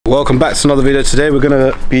Welcome back to another video. Today we're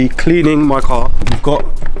going to be cleaning my car. We've got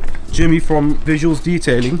Jimmy from Visuals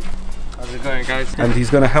Detailing. How's it going, guys? And he's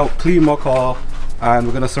going to help clean my car, and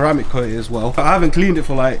we're going to ceramic coat it as well. I haven't cleaned it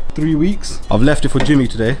for like 3 weeks. I've left it for Jimmy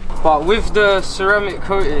today. But with the ceramic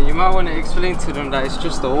coating, you might want to explain to them that it's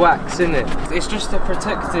just a wax, innit? It's just to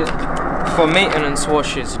protect it for maintenance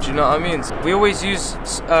washes, do you know what I mean? We always use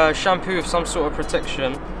shampoo with some sort of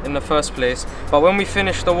protection in the first place, but when we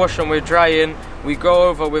finish the wash and we're drying, we go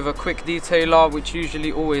over with a quick detailer, which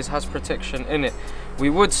usually always has protection in it. We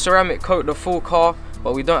would ceramic coat the full car,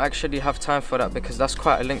 but we don't actually have time for that because that's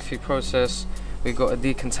quite a lengthy process. We've got to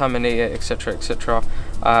decontaminate it, etc, etc.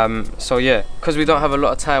 So yeah, because we don't have a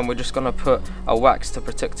lot of time, we're just gonna put a wax to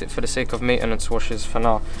protect it for the sake of maintenance washes for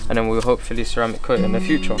now, and then we'll hopefully ceramic coat it in the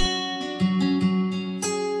future.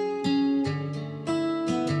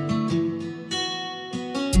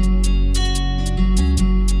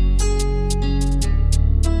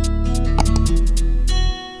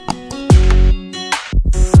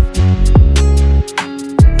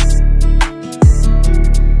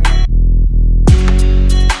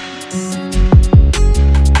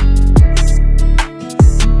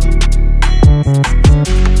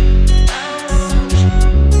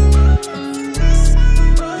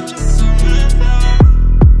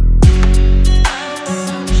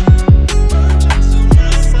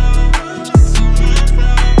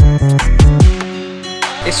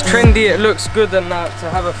 It's trendy, it looks good and that to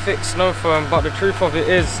have a thick snow foam, but the truth of it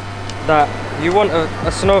is that you want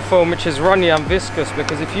a snow foam which is runny and viscous,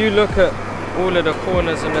 because if you look at all of the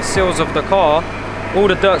corners and the sills of the car, all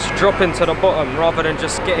the dirt's dropping to the bottom rather than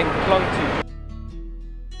just getting clung to.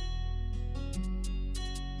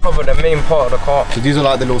 Cover the main part of the car. So these are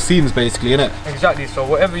like the little seams basically, innit? Exactly, so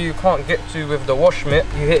whatever you can't get to with the wash mitt,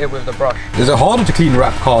 you hit it with the brush. Is it harder to clean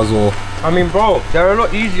wrap cars or? I mean, bro, they're a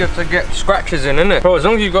lot easier to get scratches in, innit? Bro, as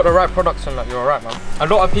long as you've got the right products and that, you're alright, man. A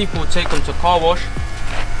lot of people take them to car wash,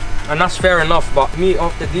 and that's fair enough, but me,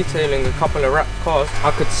 after detailing a couple of wrapped cars,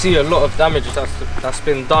 I could see a lot of damage that's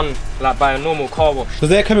been done like by a normal car wash. Because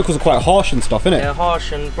their chemicals are quite harsh and stuff, innit? They're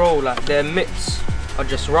harsh, and bro, like their mitts are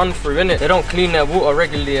just run through, innit? They don't clean their water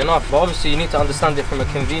regularly enough, but obviously you need to understand it from a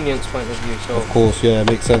convenience point of view. So of course, yeah,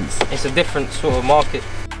 it makes sense. It's a different sort of market.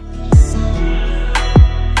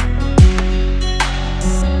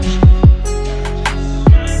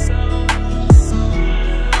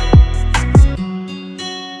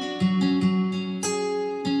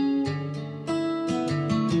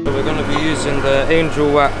 So we're going to be using the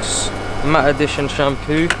Angel Wax Matte Edition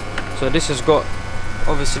shampoo. So this has got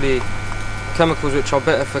obviously chemicals which are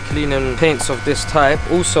better for cleaning paints of this type.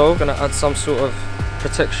 Also going to add some sort of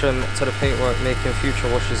protection to the paintwork, making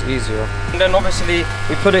future washes easier. And then obviously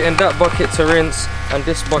we put it in that bucket to rinse, and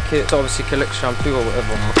this bucket to obviously collect shampoo or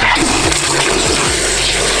whatever.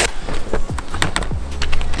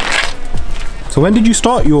 So when did you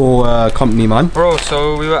start your company, man? Bro,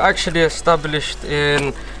 so we were actually established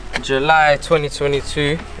in July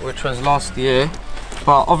 2022, which was last year,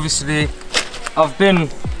 but obviously I've been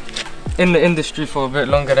in the industry for a bit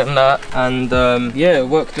longer than that, and yeah,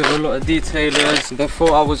 worked with a lot of detailers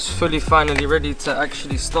before I was finally ready to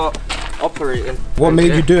actually start operating. What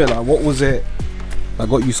made you do it? Like, what was it that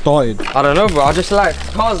got you started? I don't know, but I just liked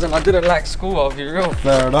cars and I didn't like school, I'll be real.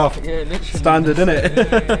 Fair enough. Yeah, literally. Standard, innit?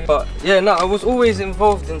 Yeah. But yeah, no, I was always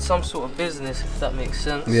involved in some sort of business, if that makes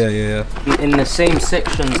sense. Yeah. In the same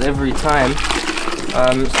sections every time.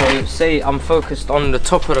 So say I'm focused on the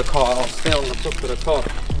top of the car, I'll stay on the top of the car.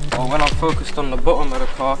 Or when I'm focused on the bottom of the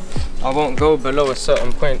car, I won't go below a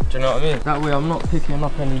certain point, do you know what I mean? That way I'm not picking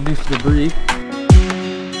up any loose debris.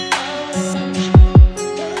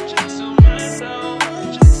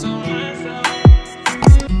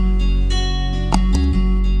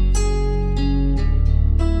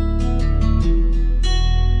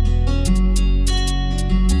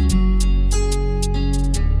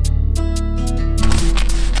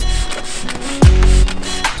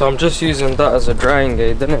 So I'm just using that as a drying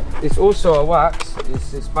aid, isn't it? It's also a wax,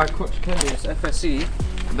 it's by Koch Kelly, it's FSE.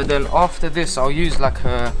 But then after this I'll use like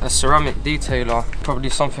a ceramic detailer, probably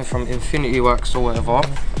something from Infinity Wax or whatever.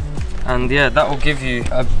 And yeah, that will give you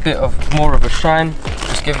a bit of more of a shine,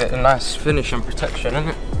 just give it a nice finish and protection, isn't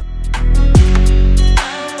it?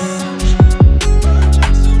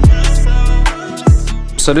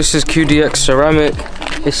 So this is QDX ceramic.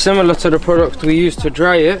 It's similar to the product we use to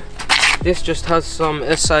dry it. This just has some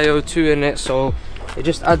SiO2 in it, so it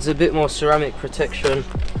just adds a bit more ceramic protection.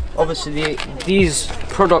 Obviously these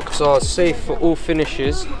products are safe for all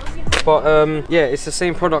finishes, but yeah, it's the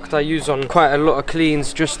same product I use on quite a lot of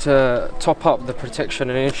cleans just to top up the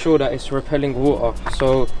protection and ensure that it's repelling water.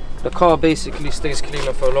 So the car basically stays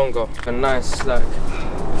cleaner for longer. A nice like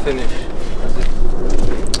finish.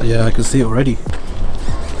 Yeah, I can see it already.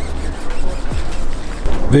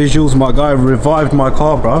 Visuals, my guy revived my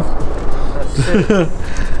car, bruv. That's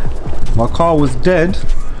it. My car was dead.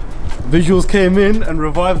 Visuals came in and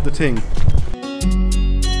revived the thing.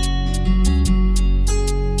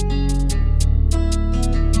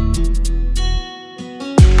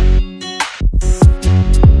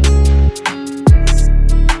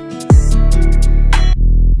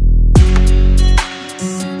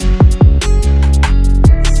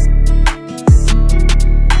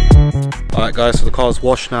 Alright guys, so the car's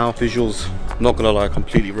washed now. Visuals, not gonna lie,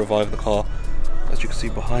 completely revived the car, as you can see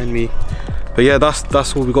behind me. But yeah,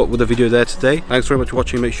 that's all we got with the video there today. Thanks very much for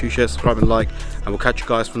watching. Make sure you share, subscribe and like, and we'll catch you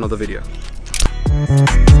guys for another video.